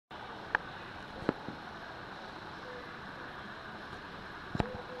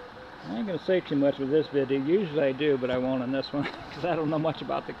ain't gonna say too much with this video. Usually I do, but I won't on this one because I don't know much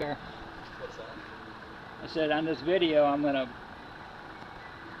about the car. What's that? I said on this video I'm gonna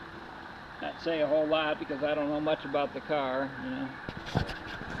not say a whole lot because I don't know much about the car, you know.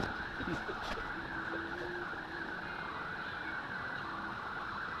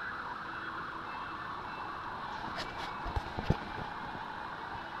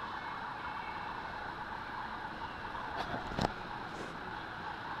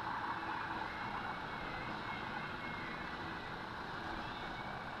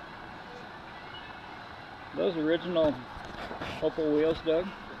 Those original Opel wheels, Doug?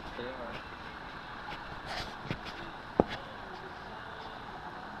 They are.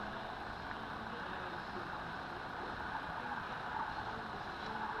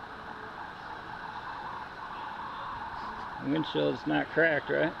 The windshield's not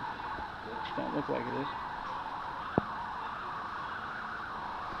cracked, right? Don't look like it is.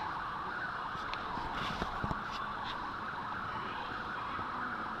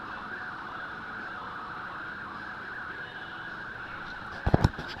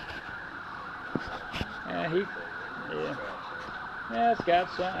 Yeah, it's got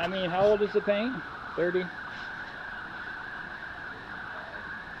some. I mean, how old is the paint? 30? Yeah.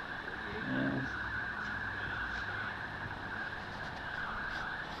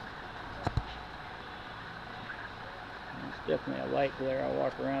 It's definitely a light glare. I'll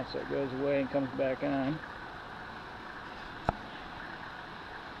walk around so it goes away and comes back on.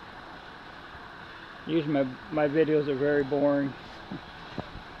 Usually my videos are very boring.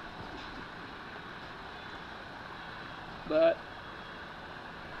 But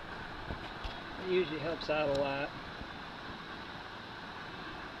it usually helps out a lot.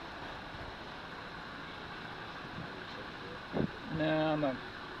 Now I'm gonna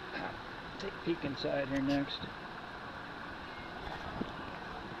take a peek inside here next.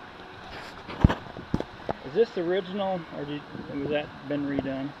 Is this the original, or was that been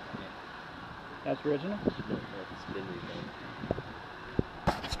redone? Yeah. That's original? No, it's been redone.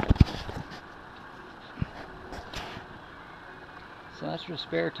 So that's your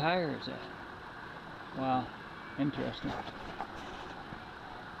spare tire, is it? Wow, interesting.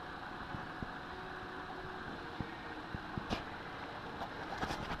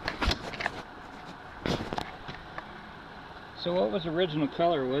 So what was the original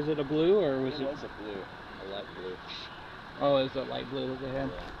color? Was it a blue or was it? It was a blue, a light blue. Oh, it was a light blue that they had.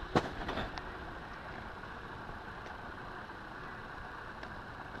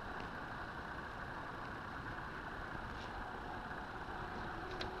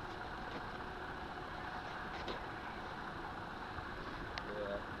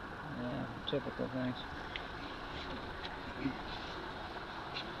 Yeah. Yeah, typical things.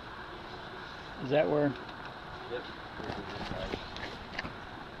 Is that where? Yep.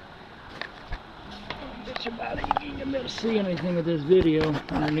 Just about it. You ain't gonna be able to see anything with this video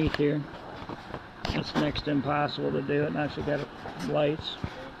underneath here. It's next to impossible to do it. And I actually got lights.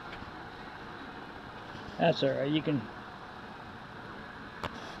 That's alright. You can.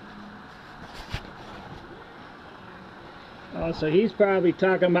 Oh, so he's probably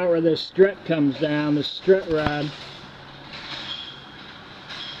talking about where this strut comes down, the strut rod.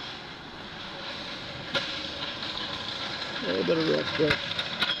 A little bit of rust there.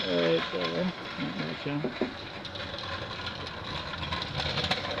 Right there. Gotcha.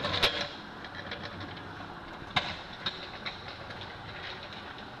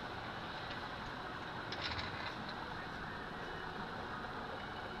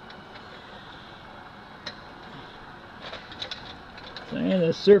 So any of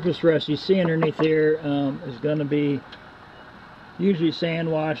the surface rust you see underneath here is going to be usually sand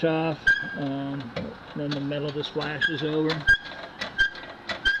wash off. Then the metal just flashes over.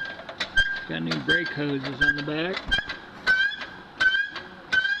 Got new brake hoses on the back.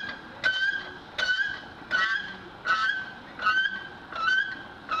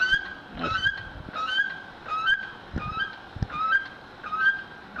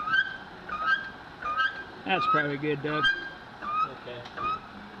 That's probably good, Doug. Okay.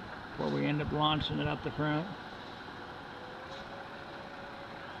 Before we end up launching it up the front.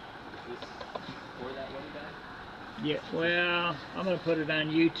 Is this for that one guy? Yeah, well, I'm gonna put it on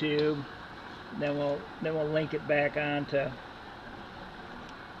YouTube. Then we'll link it back onto.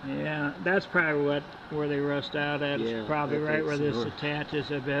 Yeah, that's probably where they rust out at. Yeah, it's probably right where this so.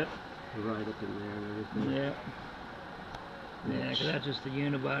 attaches a bit. Right up in there and everything. Yeah. Yeah, because that's just the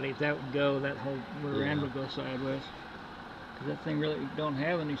unibody. If that would go, that whole rear end would go sideways. Because that thing really don't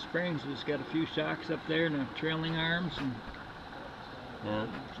have any springs. It's got a few shocks up there and trailing arms, and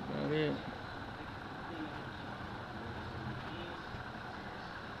that's about it.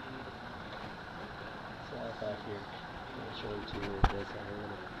 back here. I'll show them to you with this. I don't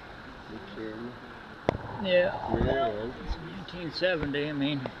want to Yeah. rear end. It's 1970, I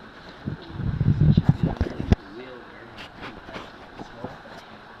mean.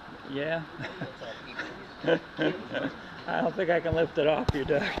 Yeah. I don't think I can lift it off you,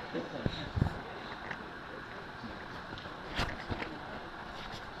 Doug.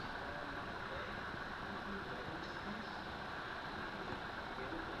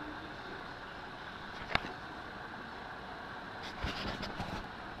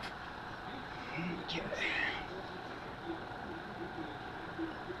 Okay.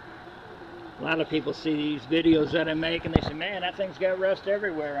 A lot of people see these videos that I make and they say, man, that thing's got rust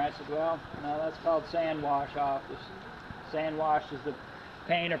everywhere. I said, well, no, that's called sand wash off. Sand washes the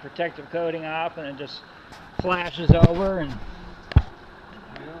paint or protective coating off and it just flashes over. And you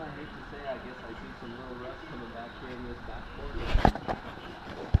know, I hate to say, I guess I see some little rust coming back here in this back corner.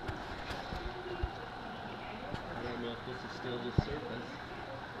 I don't know if this is still just surface.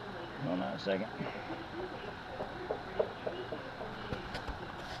 Hold on a second.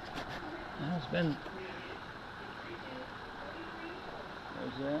 Well, it's been.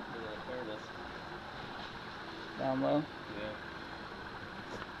 Where's that? Yeah, fairness. Down low. Yeah.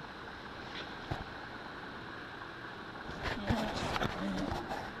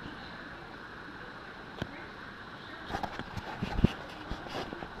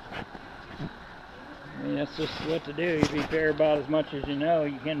 I mean, that's just what to do. You be fair about as much as you know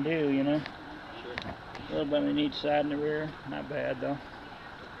you can do, you know. Sure. A little bit on each side and the rear. Not bad though.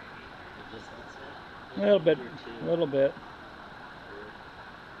 Just that side? A little bit. A little bit.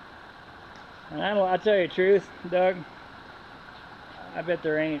 And I'll tell you the truth, Doug. I bet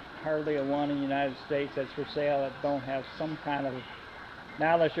there ain't hardly a one in the United States that's for sale that don't have some kind of.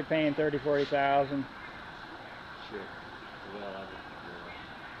 Now unless you're paying $30,000, $40,000. Sure. Well,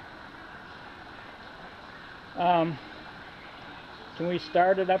 Can we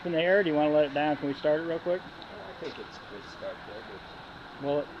start it up in the air? Or do you want to let it down? Can we start it real quick? I think it's a good start there, but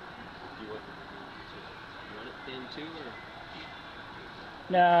Well, do you want to run it thin too, or?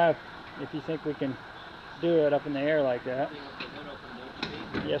 no, if you think we can do it up in the air like that. You want the hood open,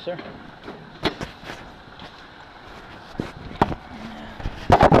 don't you? Yes, sir.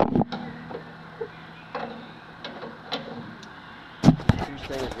 These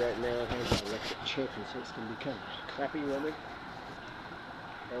things right now have an electric choking, so it's going to be kind of crappy weather.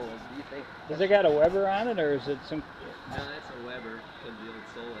 Oh, well, do you think? Has it got a Weber on it, or is it some No, that's a Weber, because the old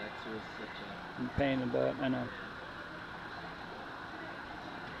Solex was such a... pain in the butt? I know.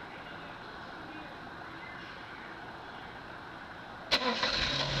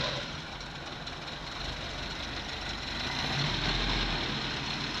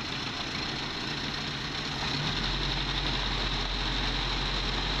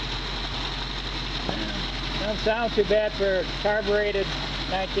 Don't sound too bad for a carbureted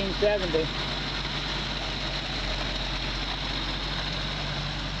 1970.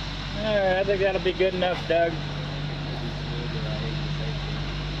 Alright, I think that'll be good enough, Doug.